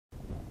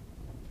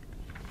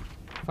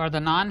for the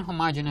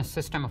non-homogeneous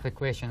system of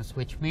equations,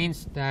 which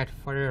means that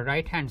for your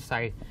right hand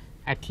side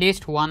at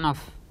least one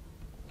of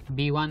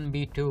b1,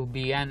 b2,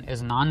 bn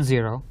is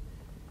non-zero.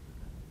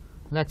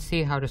 Let's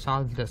see how to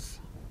solve this.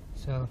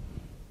 So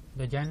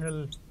the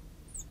general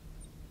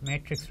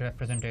matrix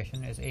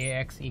representation is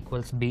Ax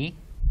equals b.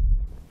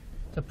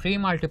 So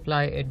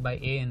pre-multiply it by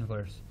A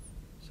inverse.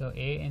 So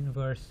A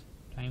inverse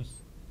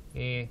times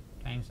A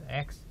times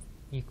x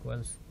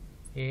equals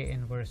A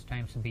inverse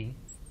times b.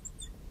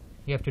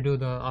 You have to do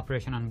the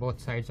operation on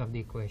both sides of the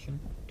equation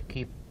to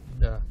keep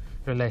the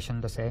relation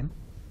the same.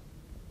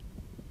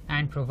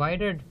 And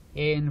provided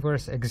A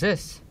inverse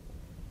exists,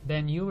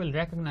 then you will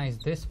recognize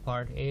this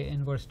part, A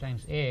inverse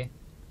times A,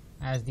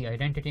 as the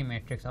identity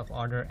matrix of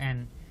order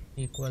n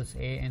equals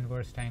A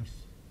inverse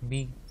times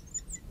b.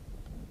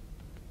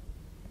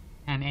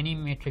 And any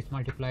matrix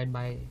multiplied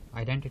by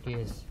identity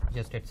is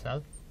just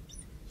itself.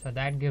 So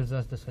that gives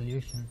us the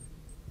solution,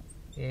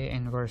 A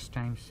inverse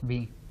times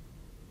b,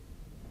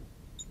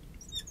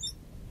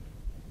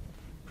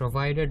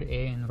 provided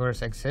A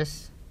inverse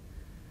exists.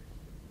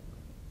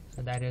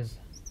 So that is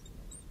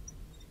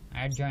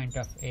adjoint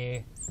of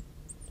A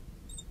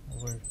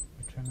over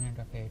determinant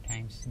of A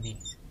times b.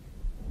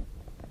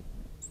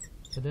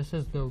 So this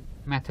is the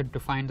method to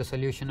find the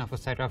solution of a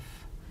set of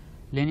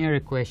linear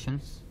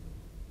equations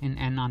in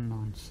n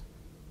unknowns.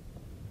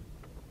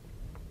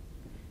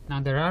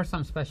 Now there are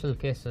some special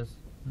cases.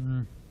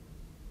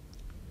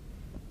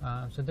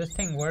 So this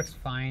thing works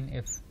fine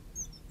if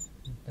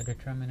the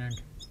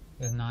determinant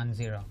is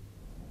non-zero.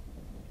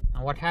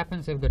 Now what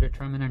happens if the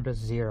determinant is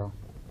 0?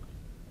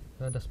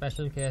 So the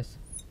special case,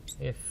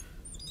 if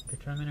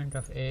determinant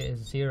of A is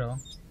 0,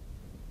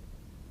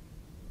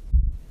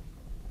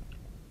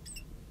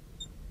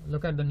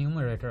 look at the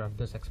numerator of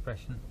this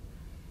expression.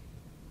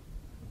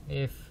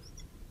 If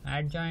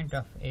adjoint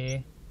of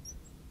A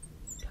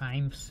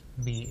times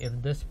b,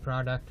 if this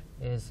product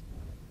is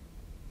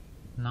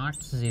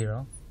not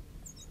 0,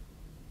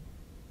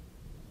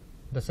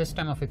 the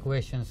system of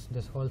equations,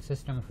 this whole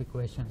system of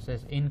equations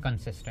is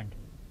inconsistent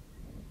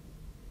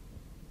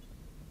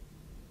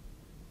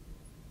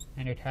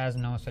and it has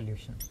no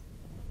solution.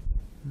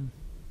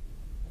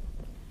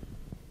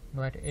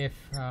 But if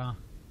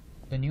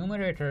the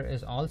numerator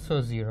is also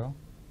 0,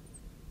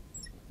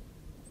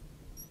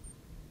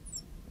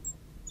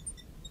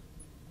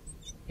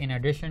 in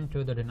addition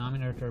to the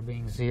denominator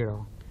being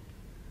 0,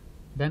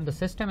 then the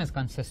system is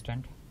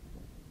consistent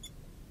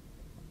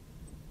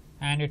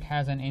and it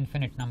has an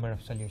infinite number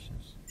of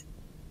solutions.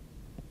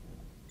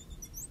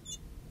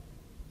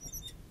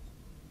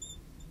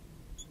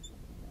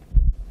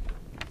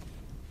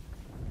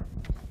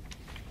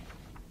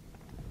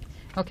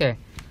 Okay,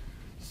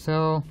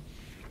 so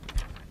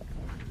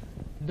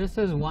this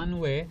is one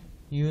way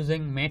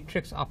using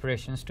matrix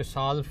operations to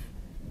solve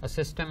a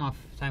system of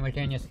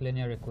simultaneous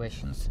linear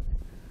equations.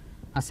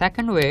 A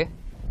second way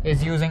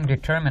is using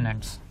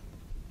determinants,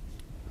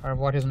 or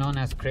what is known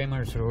as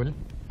Kramer's rule.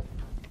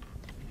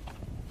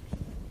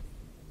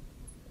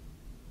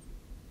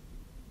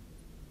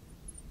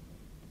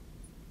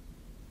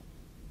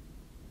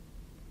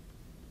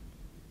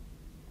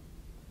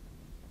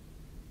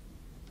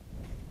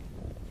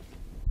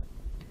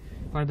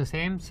 For the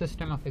same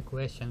system of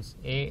equations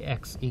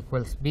Ax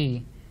equals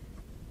b,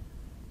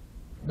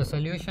 the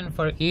solution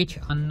for each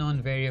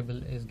unknown variable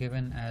is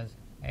given as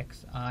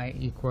xi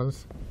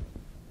equals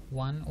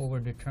 1 over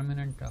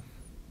determinant of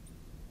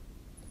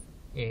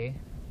A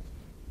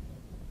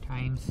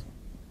times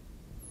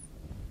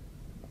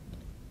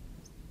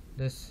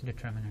this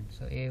determinant.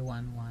 So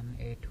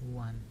A11,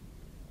 A21,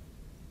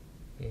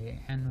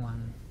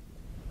 An1,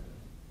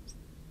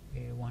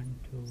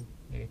 A12,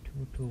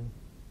 A22,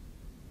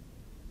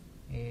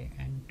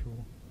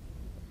 An2,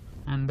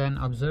 and then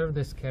observe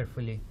this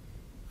carefully.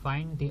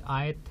 Find the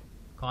ith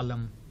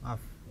column of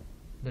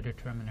the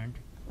determinant.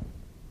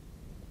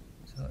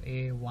 So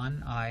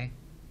A1i,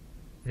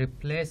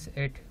 replace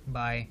it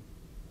by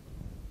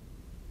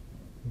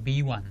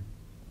B1.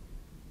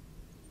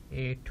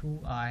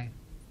 A2i,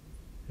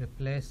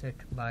 replace it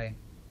by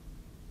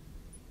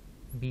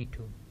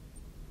B2.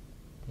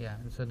 Yeah,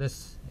 so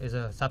this is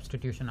a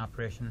substitution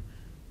operation.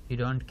 You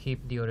don't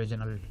keep the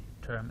original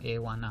term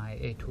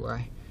A1i,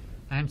 A2i,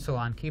 and so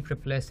on. Keep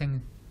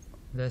replacing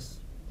this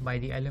by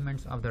the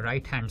elements of the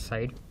right hand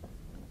side,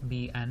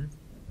 Bn,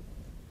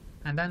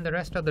 and then the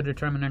rest of the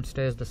determinant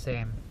stays the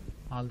same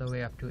all the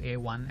way up to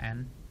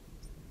A1n,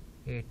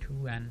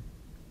 A2n,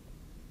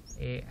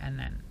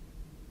 Ann.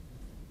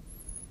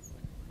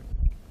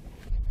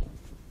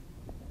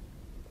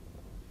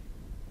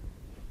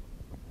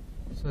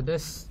 So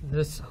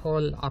this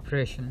whole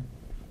operation,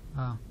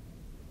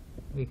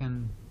 we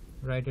can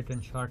write it in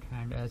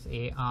shorthand as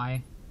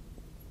AI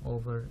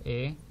over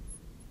A,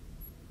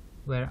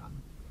 where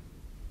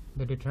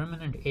the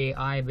determinant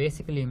AI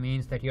basically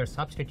means that you're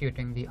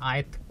substituting the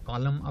ith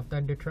column of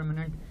that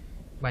determinant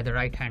by the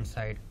right hand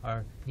side,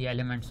 or the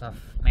elements of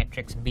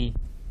matrix B,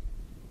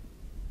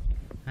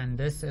 and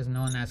this is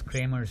known as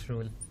Kramer's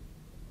rule.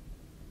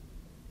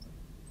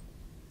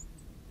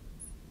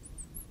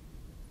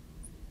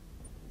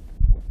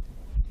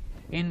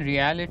 in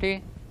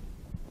reality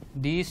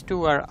these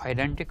two are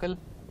identical.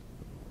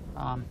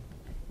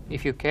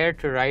 If you care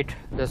to write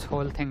this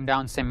whole thing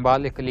down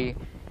symbolically,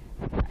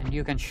 and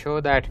you can show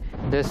that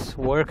this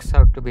works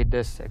out to be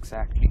this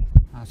exactly.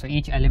 So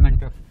each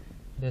element of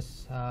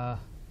this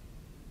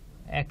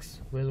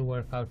x will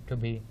work out to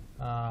be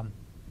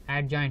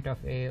adjoint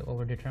of A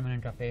over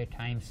determinant of A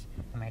times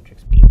the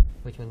matrix B,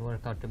 which will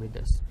work out to be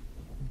this.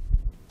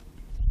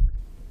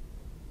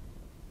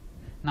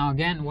 Now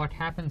again, what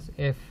happens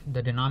if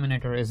the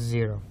denominator is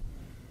 0?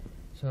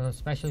 So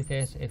special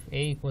case, if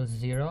A equals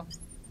 0,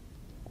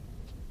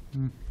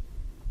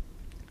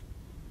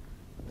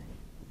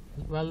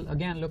 well,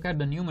 again, look at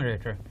the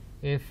numerator.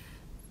 If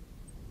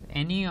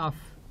any of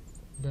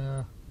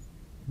the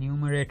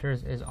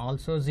numerators is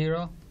also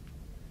 0,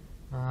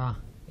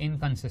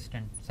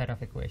 inconsistent set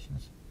of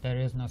equations, there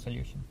is no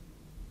solution.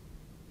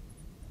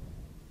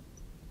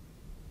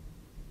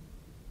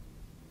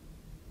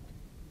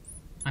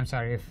 I'm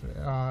sorry, if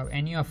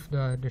any of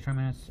the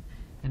determinants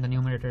in the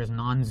numerator is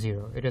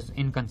non-zero, it is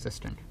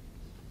inconsistent.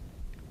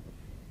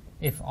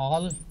 If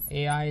all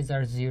ai's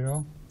are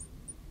 0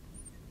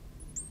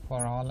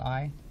 for all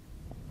I,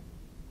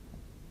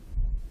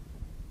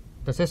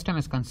 the system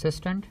is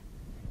consistent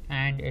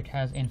and it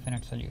has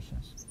infinite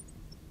solutions.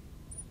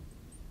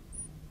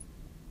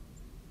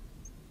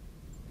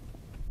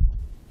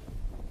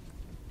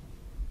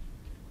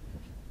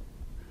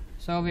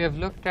 So we have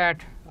looked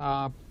at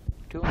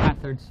two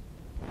methods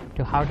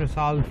to how to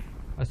solve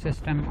a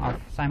system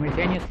of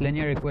simultaneous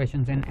linear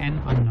equations in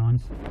n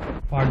unknowns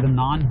for the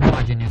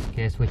non-homogeneous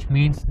case, which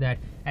means that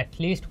at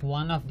least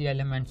one of the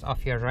elements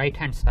of your right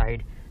hand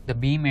side, the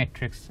B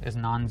matrix, is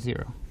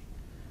non-zero.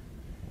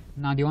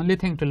 Now the only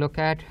thing to look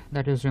at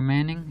that is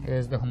remaining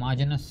is the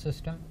homogeneous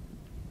system.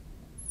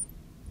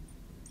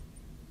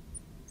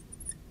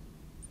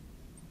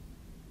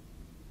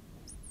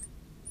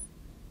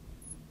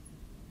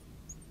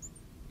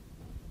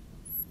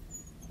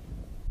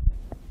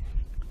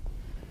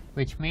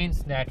 Which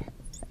means that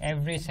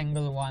every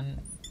single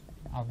one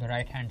of the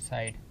right hand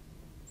side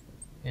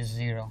is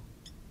 0.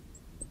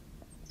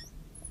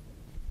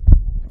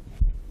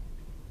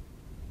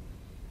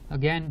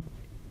 Again,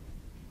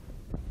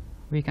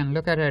 we can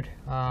look at it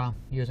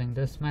using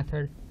this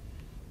method.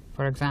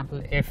 For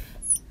example, if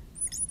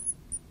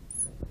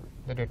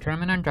the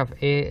determinant of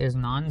A is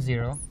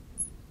non-zero,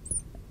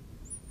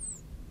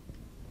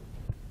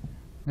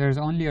 there is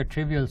only a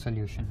trivial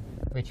solution,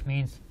 which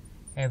means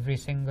every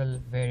single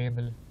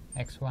variable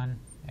x1,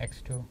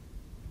 x2,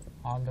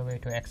 all the way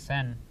to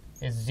xn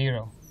is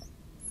 0.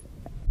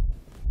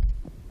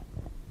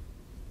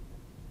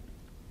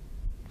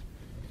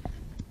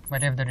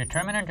 But if the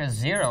determinant is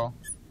 0,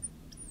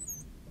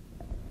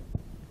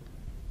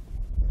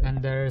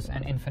 then there is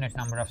an infinite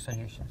number of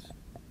solutions.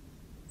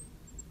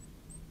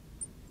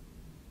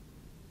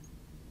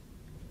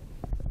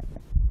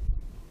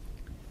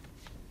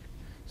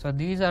 So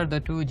these are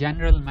the two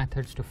general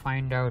methods to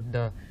find out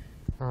the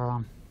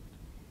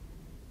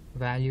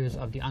values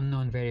of the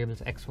unknown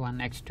variables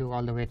x1, x2,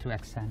 all the way to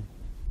xn.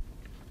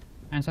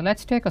 And so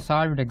let's take a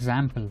solved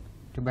example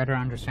to better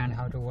understand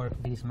how to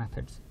work these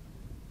methods.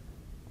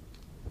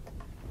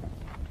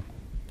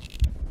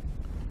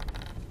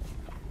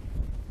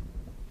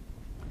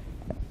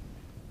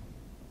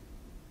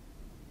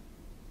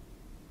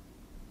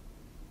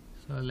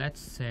 So let's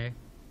say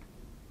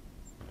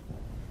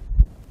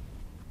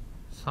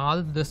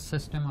solve this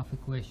system of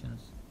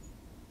equations.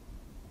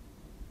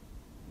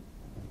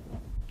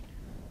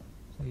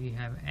 So we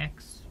have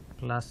x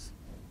plus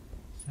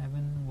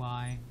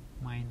 7y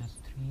minus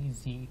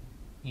 3z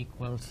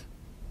equals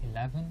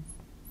 11,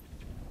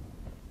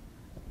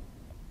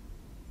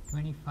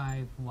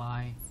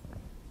 25y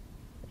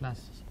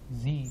plus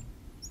z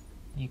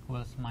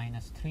equals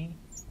minus 3,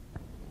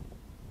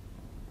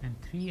 and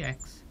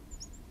 3x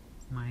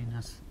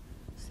minus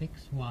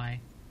 6y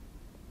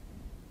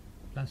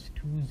plus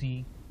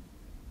 2z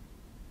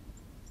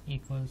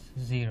equals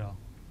 0.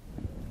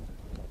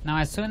 Now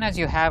as soon as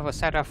you have a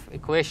set of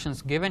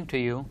equations given to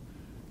you,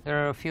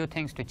 there are a few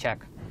things to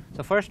check.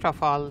 So first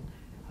of all,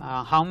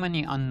 how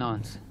many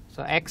unknowns?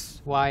 So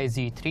x, y,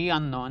 z, 3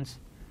 unknowns,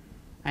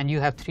 and you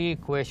have 3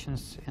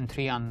 equations and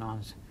 3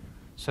 unknowns.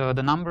 So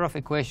the number of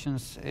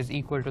equations is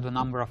equal to the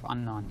number of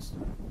unknowns.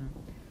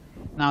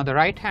 Now the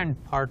right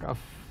hand part of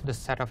this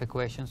set of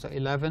equations, so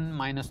 11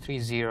 minus 3,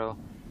 0.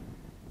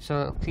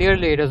 So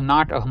clearly it is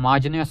not a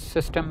homogeneous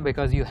system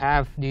because you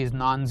have these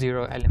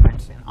non-zero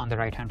elements on the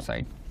right hand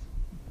side.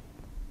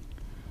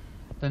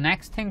 The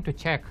next thing to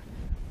check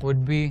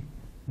would be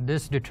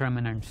this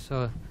determinant,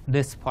 so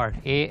this part,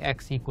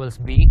 ax equals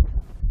b.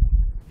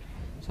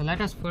 So let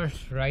us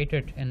first write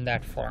it in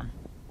that form.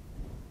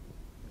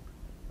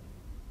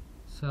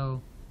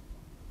 So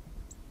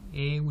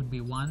a would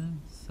be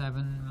 1,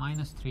 7,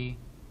 minus 3,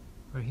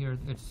 or here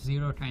it's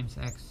 0 times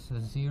x, so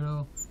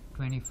 0,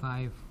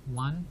 25,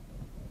 1,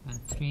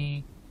 and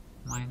 3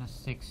 minus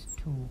 6,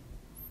 2.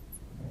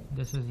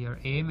 This is your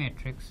A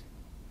matrix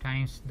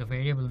times the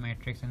variable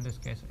matrix, in this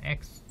case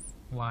x,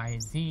 y,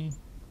 z,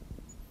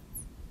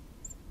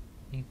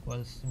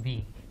 equals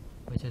b,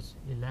 which is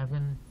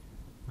 11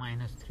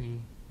 minus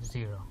 3,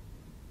 0.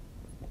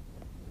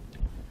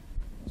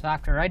 So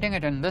after writing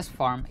it in this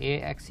form,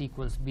 ax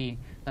equals b,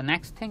 the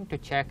next thing to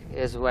check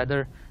is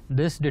whether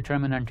this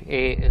determinant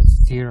a is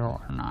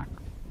 0 or not.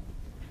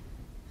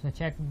 So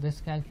check this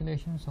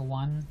calculation. So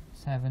 1,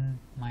 7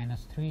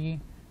 minus 3,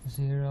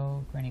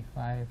 0,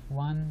 25,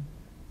 1,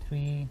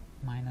 3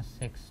 minus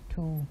 6,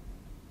 2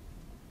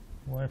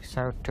 works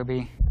out to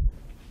be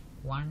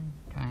 1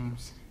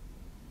 times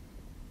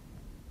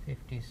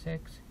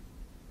 56.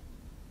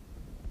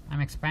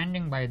 I'm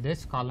expanding by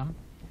this column.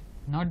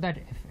 Note that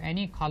if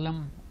any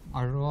column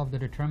or row of the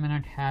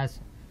determinant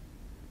has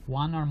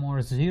one or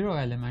more 0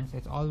 elements,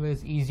 it's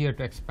always easier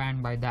to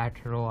expand by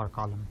that row or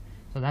column.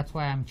 So that's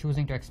why I'm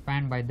choosing to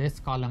expand by this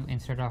column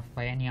instead of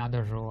by any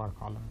other row or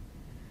column.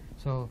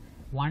 So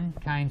 1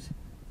 times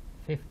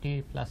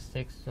 50 plus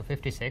 6, so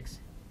 56,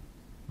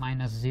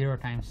 minus 0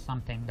 times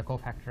something, the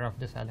cofactor of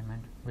this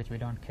element, which we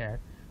don't care,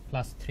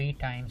 plus 3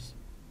 times,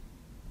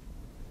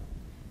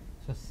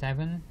 so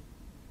 7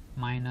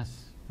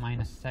 minus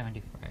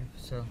 75,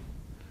 so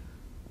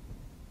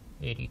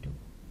 82.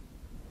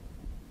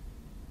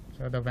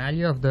 So the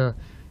value of the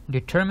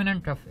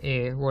determinant of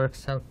A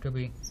works out to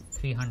be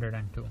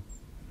 302,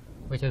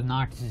 which is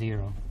not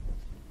 0.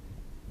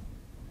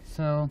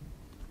 So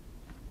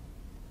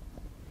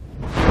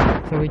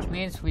which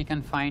means we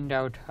can find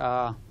out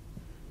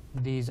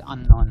these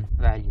unknown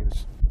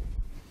values.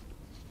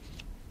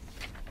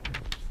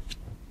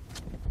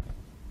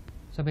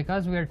 So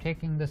because we are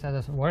taking this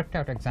as a worked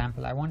out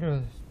example, I want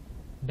to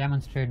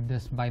demonstrate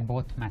this by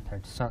both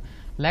methods. So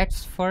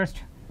let's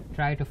first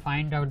try to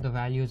find out the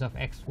values of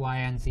x, y,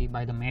 and z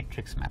by the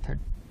matrix method.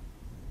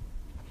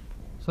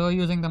 So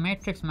using the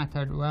matrix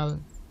method, well,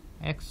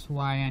 x,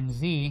 y, and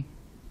z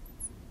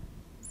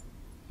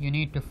you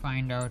need to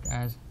find out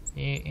as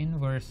A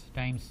inverse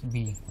times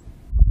B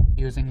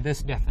using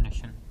this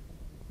definition.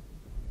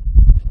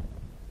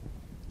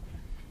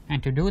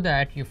 And to do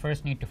that, you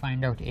first need to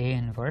find out A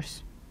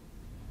inverse.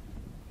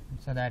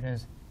 So that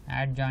is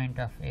adjoint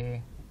of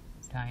A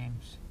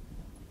times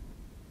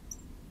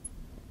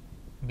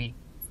B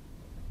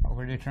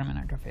over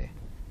determinant of A.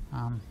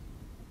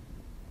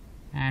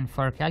 And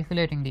for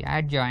calculating the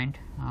adjoint,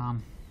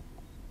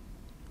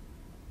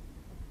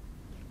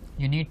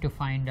 you need to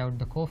find out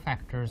the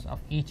cofactors of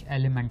each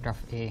element of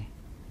A.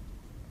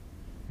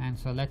 And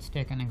so let's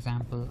take an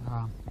example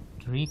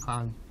to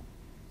recall.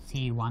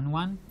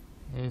 C11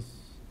 is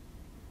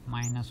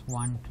minus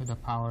 1 to the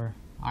power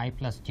I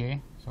plus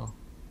j, so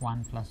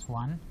 1 plus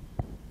 1,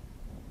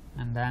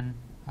 and then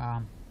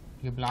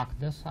you block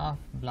this off,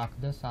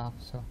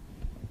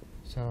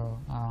 so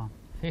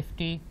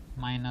 50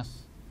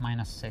 minus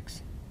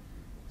 6,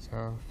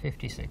 so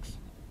 56.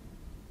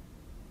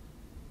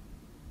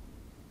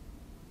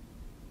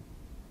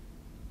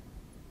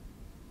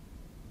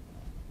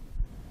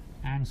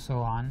 And so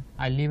on.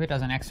 I'll leave it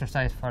as an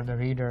exercise for the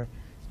reader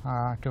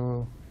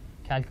to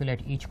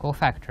calculate each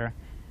cofactor,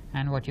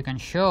 and what you can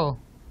show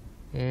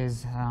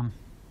is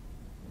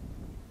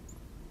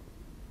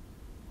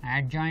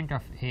adjoint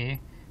of A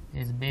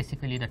is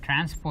basically the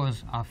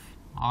transpose of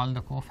all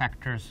the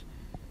cofactors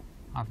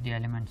of the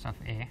elements of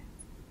A,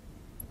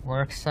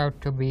 works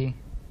out to be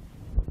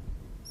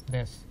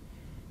this.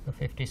 So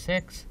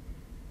 56,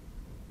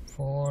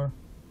 4,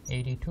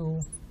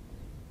 82,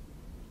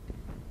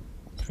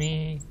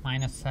 3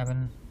 minus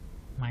 7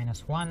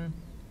 minus 1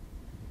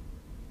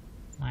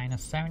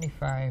 minus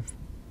 75,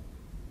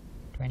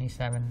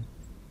 27,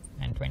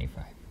 and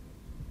 25.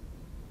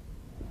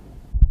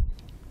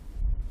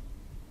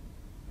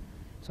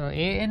 So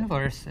A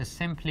inverse is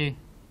simply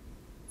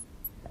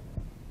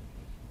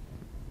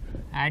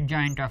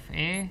adjoint of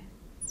A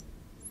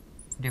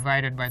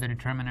divided by the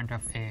determinant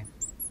of A.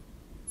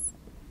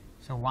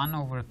 So 1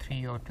 over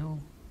 302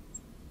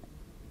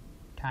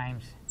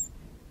 times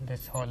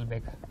this whole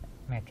big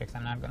matrix.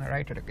 I'm not going to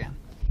write it again.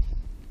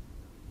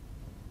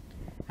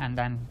 And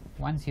then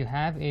once you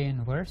have A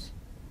inverse,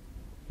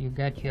 you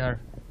get your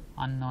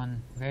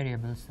unknown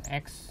variables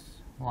x,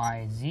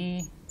 y,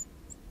 z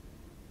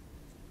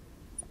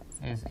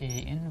is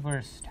A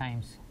inverse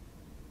times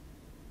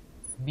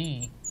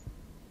B.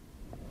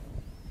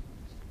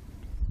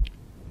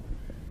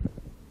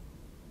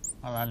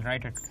 Well, I'll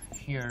write it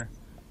here.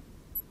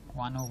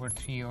 1 over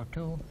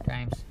 302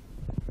 times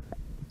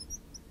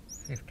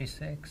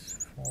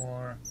 56,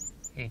 4,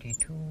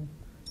 82,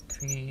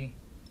 3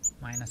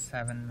 minus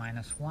 7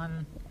 minus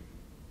 1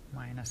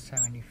 minus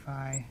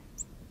 75,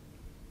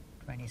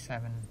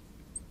 27,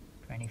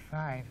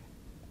 25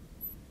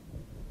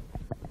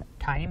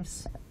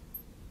 times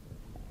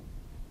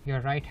your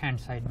right hand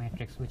side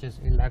matrix, which is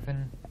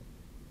 11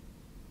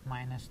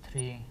 minus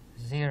 3,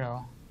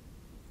 0,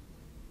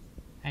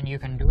 and you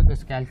can do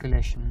this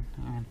calculation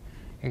and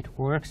it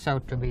works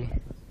out to be,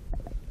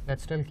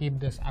 let's still keep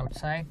this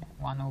outside,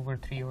 1 over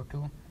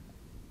 302,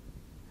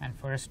 and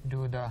first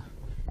do the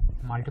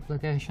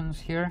multiplications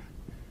here,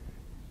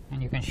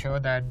 and you can show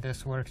that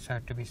this works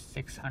out to be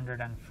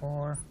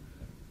 604,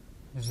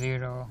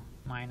 0,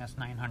 minus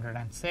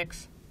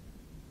 906,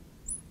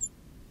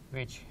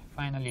 which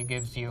finally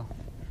gives you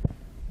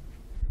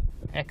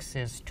x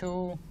is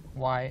 2,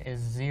 y is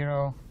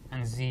 0,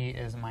 and z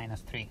is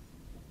minus 3.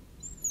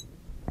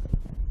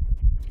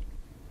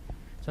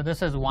 So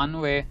this is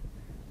one way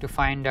to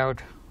find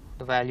out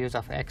the values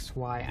of x,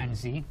 y, and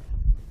z.